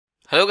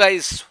Hello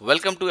guys,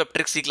 welcome to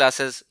Aptrixy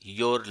classes,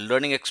 your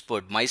learning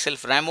expert.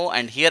 Myself RaMo,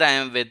 and here I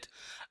am with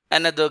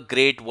another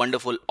great,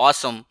 wonderful,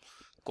 awesome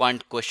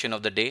quant question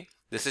of the day.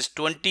 This is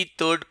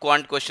 23rd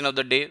quant question of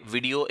the day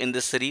video in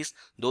this series.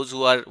 Those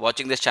who are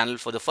watching this channel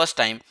for the first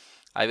time,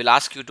 I will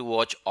ask you to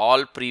watch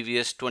all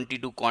previous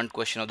 22 quant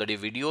question of the day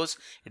videos.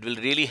 It will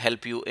really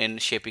help you in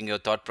shaping your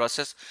thought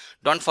process.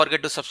 Don't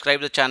forget to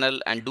subscribe the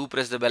channel and do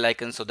press the bell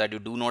icon so that you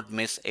do not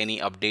miss any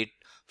update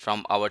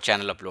from our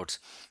channel uploads.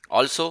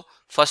 Also,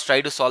 first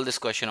try to solve this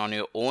question on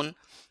your own.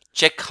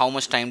 Check how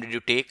much time did you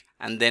take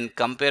and then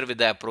compare with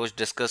the approach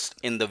discussed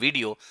in the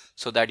video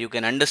so that you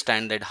can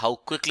understand that how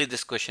quickly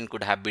this question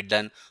could have been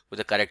done with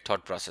the correct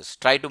thought process.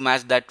 Try to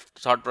match that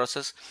thought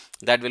process.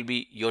 That will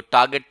be your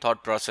target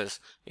thought process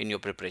in your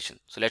preparation.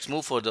 So let's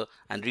move further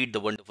and read the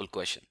wonderful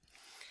question.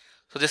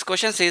 So this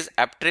question says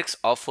Aptrix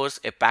offers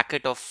a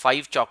packet of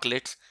 5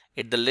 chocolates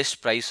at the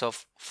list price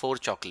of 4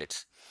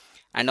 chocolates,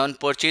 and on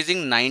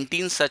purchasing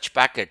 19 such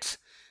packets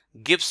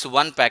gives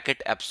one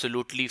packet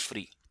absolutely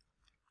free.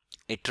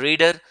 A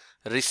trader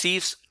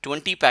receives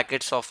 20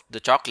 packets of the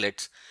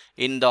chocolates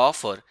in the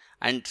offer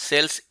and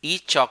sells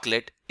each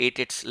chocolate at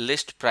its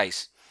list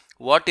price.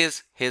 What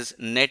is his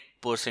net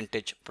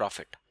percentage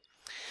profit?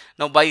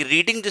 Now, by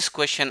reading this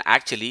question,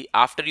 actually,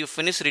 after you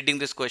finish reading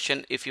this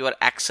question, if you are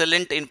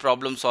excellent in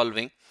problem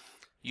solving,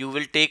 you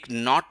will take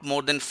not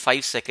more than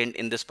 5 seconds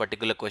in this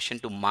particular question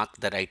to mark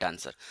the right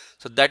answer.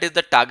 So that is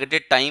the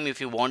targeted time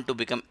if you want to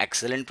become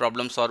excellent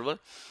problem solver.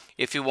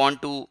 If you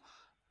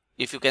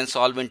can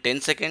solve in 10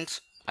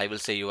 seconds, I will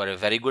say you are a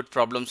very good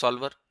problem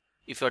solver.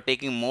 If you are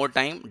taking more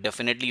time,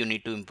 definitely you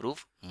need to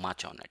improve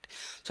much on it.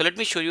 So let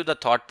me show you the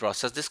thought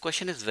process. This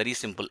question is very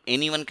simple.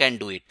 Anyone can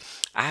do it.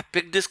 I have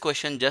picked this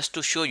question just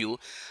to show you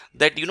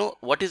that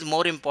what is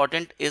more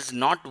important is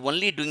not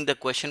only doing the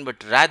question,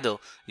 but rather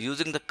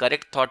using the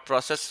correct thought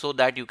process so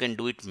that you can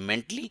do it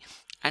mentally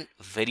and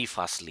very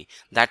fastly.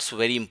 That's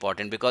very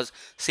important because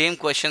same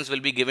questions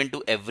will be given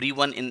to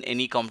everyone in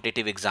any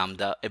competitive exam.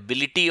 The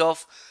ability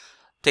of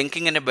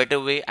thinking in a better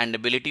way and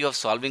ability of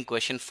solving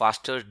question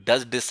faster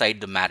does decide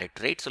the merit,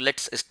 right? So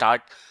let's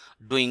start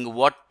doing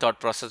what thought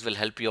process will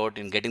help you out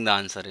in getting the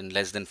answer in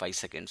less than 5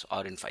 seconds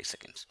or in 5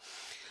 seconds.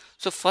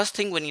 So first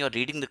thing when you're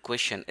reading the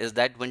question is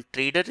that when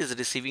trader is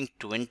receiving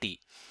 20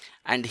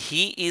 and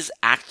he is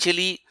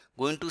actually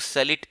going to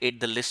sell it at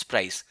the list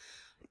price,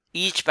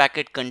 each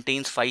packet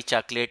contains 5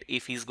 chocolate.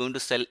 If he's going to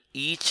sell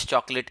each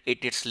chocolate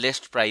at its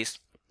list price,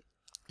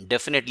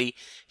 definitely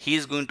he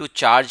is going to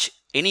charge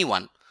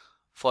anyone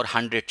for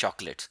 100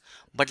 chocolates.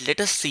 But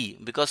let us see,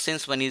 because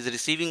since when he is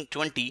receiving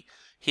 20,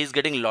 he is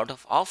getting a lot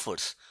of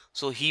offers,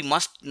 so he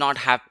must not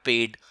have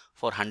paid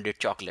for 100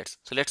 chocolates.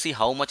 So let's see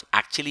how much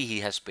actually he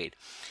has paid.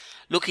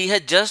 Look, he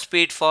had just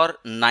paid for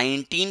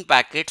 19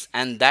 packets,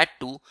 and that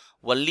too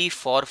only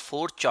for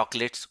 4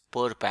 chocolates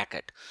per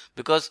packet,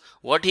 because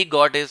what he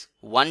got is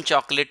 1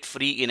 chocolate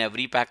free in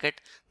every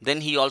packet.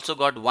 Then he also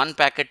got 1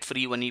 packet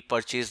free when he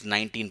purchased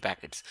 19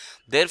 packets.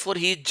 Therefore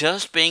he is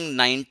just paying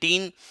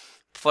 19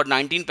 for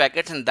 19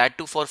 packets, and that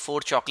too for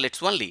 4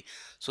 chocolates only.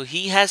 So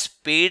he has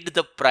paid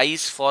the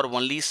price for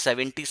only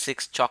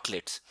 76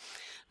 chocolates.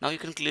 Now you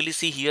can clearly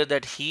see here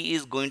that he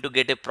is going to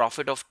get a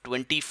profit of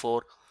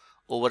 24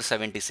 over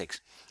 76,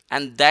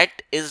 and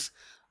that is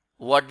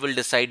what will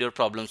decide your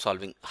problem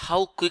solving.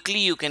 How quickly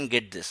you can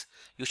get this?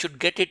 You should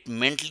get it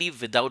mentally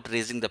without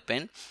raising the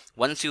pen.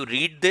 Once you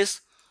read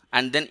this,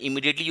 and then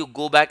immediately you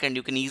go back and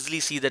you can easily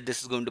see that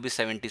this is going to be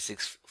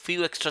 76.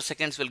 Few extra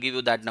seconds will give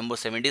you that number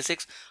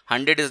 76.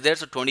 100 is there,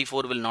 so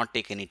 24 will not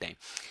take any time.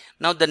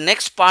 Now the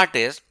next part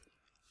is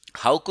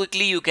how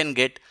quickly you can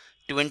get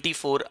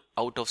 24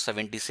 out of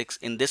 76.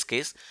 In this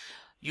case,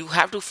 you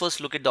have to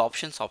first look at the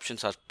options.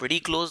 Options are pretty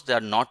close, they are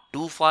not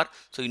too far,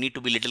 so you need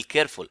to be a little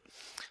careful.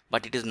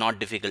 But it is not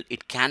difficult.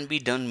 It can be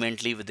done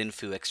mentally within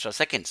few extra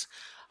seconds.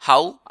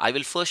 How? I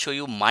will first show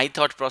you my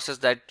thought process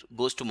that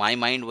goes to my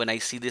mind when I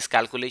see this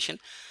calculation.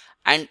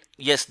 And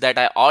yes, that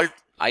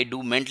I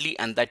do mentally,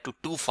 and that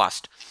too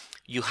fast.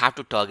 You have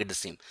to target the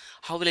same.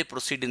 How will I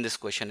proceed in this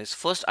question is,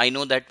 first I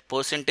know that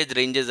percentage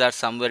ranges are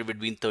somewhere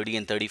between 30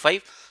 and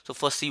 35. So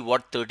first see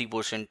what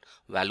 30%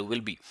 value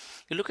will be.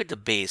 You look at the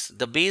base.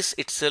 The base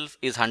itself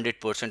is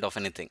 100% of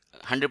anything.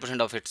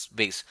 100% of its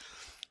base.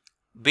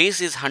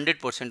 Base is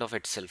 100% of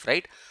itself,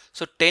 right?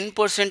 So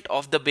 10%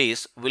 of the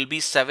base will be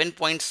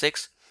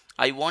 7.6.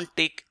 I won't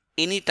take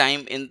any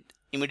time in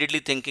immediately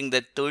thinking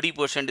that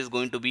 30% is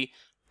going to be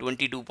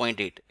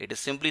 22.8. It is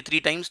simply 3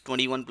 times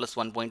 21 plus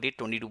 1.8,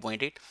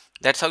 22.8.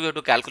 That's how you have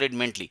to calculate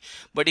mentally.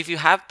 But if you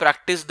have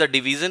practiced the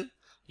division,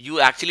 you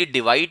actually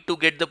divide to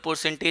get the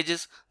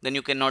percentages, then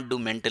you cannot do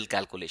mental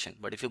calculation.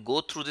 But if you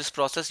go through this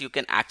process, you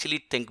can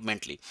actually think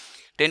mentally.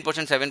 10%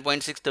 7.6,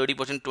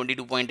 30%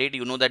 22.8.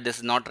 You know that this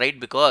is not right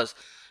because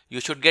you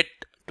should get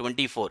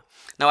 24.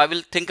 Now I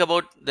will think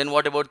about, then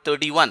what about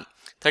 31?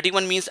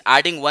 31 means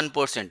adding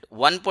 1%.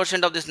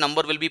 1% of this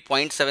number will be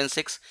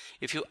 0.76.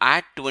 If you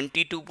add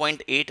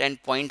 22.8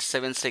 and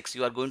 0.76,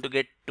 you are going to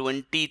get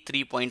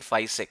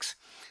 23.56.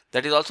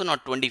 That is also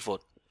not 24.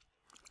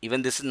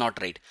 Even this is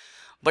not right.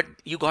 but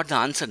you got the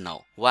answer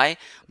now. Why?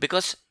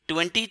 Because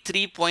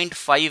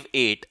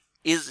 23.58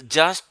 is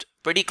just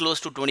pretty close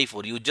to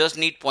 24. You just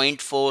need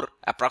 0.4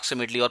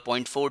 approximately, or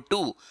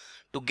 0.42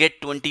 to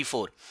get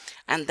 24,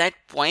 and that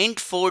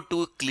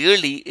 0.42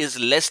 clearly is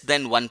less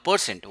than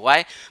 1%.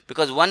 Why?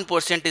 Because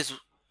 1% is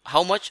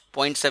how much?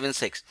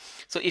 0.76.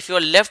 So if you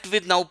are left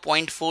with now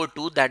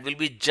 0.42, that will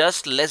be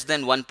just less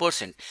than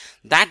 1%.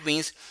 That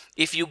means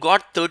if you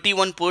got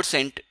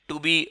 31% to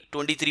be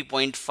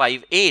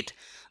 23.58,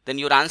 then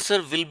your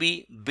answer will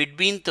be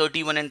between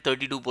 31 and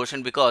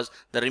 32%, because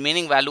the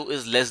remaining value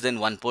is less than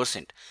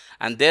 1%,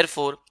 and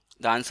therefore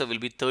the answer will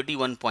be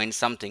 31 point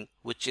something,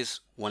 which is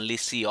only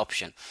C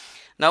option.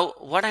 Now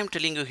what I'm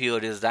telling you here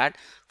is that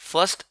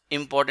first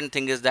important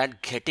thing is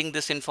that getting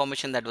this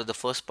information, that was the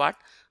first part,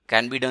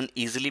 can be done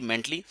easily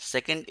mentally.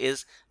 Second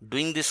is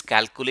doing this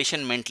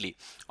calculation mentally.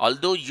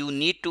 Although you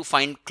need to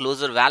find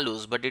closer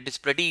values, but it is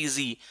pretty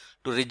easy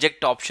to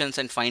reject options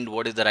and find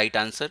what is the right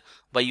answer.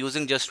 By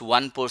using just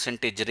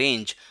 1%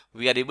 range,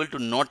 we are able to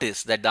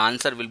notice that the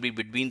answer will be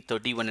between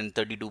 31 and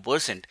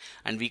 32%,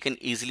 and we can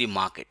easily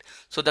mark it.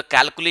 So the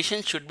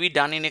calculation should be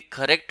done in a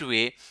correct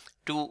way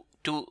to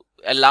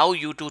allow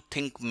you to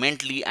think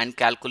mentally and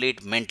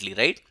calculate mentally,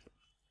 right?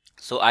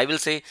 So I will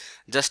say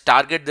just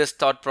target this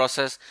thought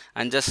process,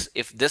 and just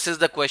if this is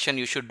the question,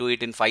 you should do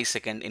it in 5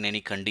 seconds in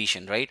any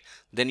condition, right?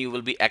 Then you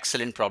will be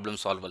excellent problem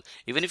solver.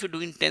 Even if you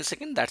do in 10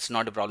 seconds, that's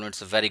not a problem,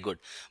 it's very good.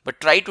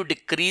 But try to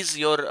decrease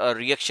your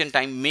reaction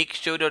time. Make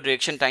sure your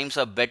reaction times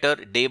are better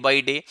day by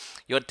day.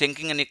 You're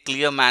thinking in a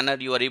clear manner,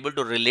 you are able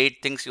to relate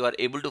things, you are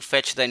able to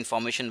fetch the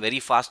information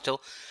very faster,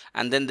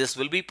 and then this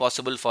will be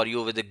possible for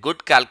you. With a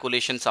good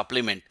calculation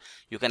supplement,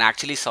 you can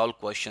actually solve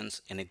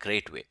questions in a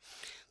great way.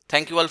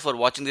 Thank you all for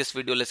watching this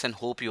video lesson.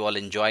 Hope you all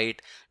enjoy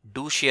it.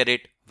 Do share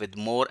it with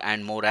more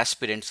and more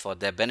aspirants for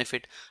their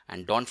benefit,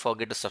 and don't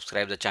forget to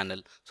subscribe the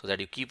channel so that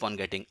you keep on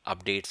getting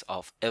updates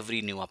of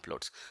every new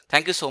uploads.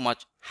 Thank you so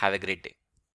much. Have a great day.